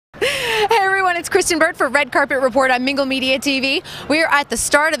it's Kristen Burt for Red Carpet Report on Mingle Media TV. We are at the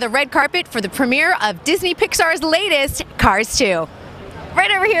start of the red carpet for the premiere of Disney Pixar's latest, Cars 2. Right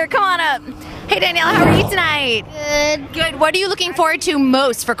over here, come on up. Hey Daniella, how are you tonight? Good. Good. What are you looking forward to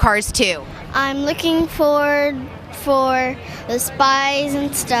most for Cars 2? I'm looking forward for the spies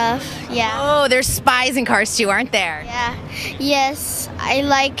and stuff. Yeah. Oh, there's spies in Cars 2, aren't there? Yeah. Yes, I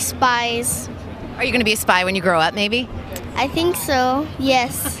like spies. Are you going to be a spy when you grow up, maybe? I think so.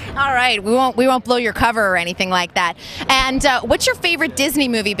 Yes. All right, we won't blow your cover or anything like that. And what's your favorite Disney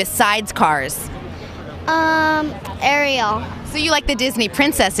movie besides Cars? Ariel. So you like the Disney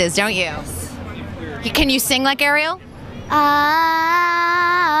princesses, don't you? Can you sing like Ariel? Ah.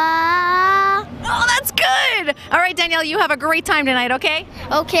 Oh, that's good. All right, Danielle, you have a great time tonight, okay?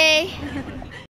 Okay.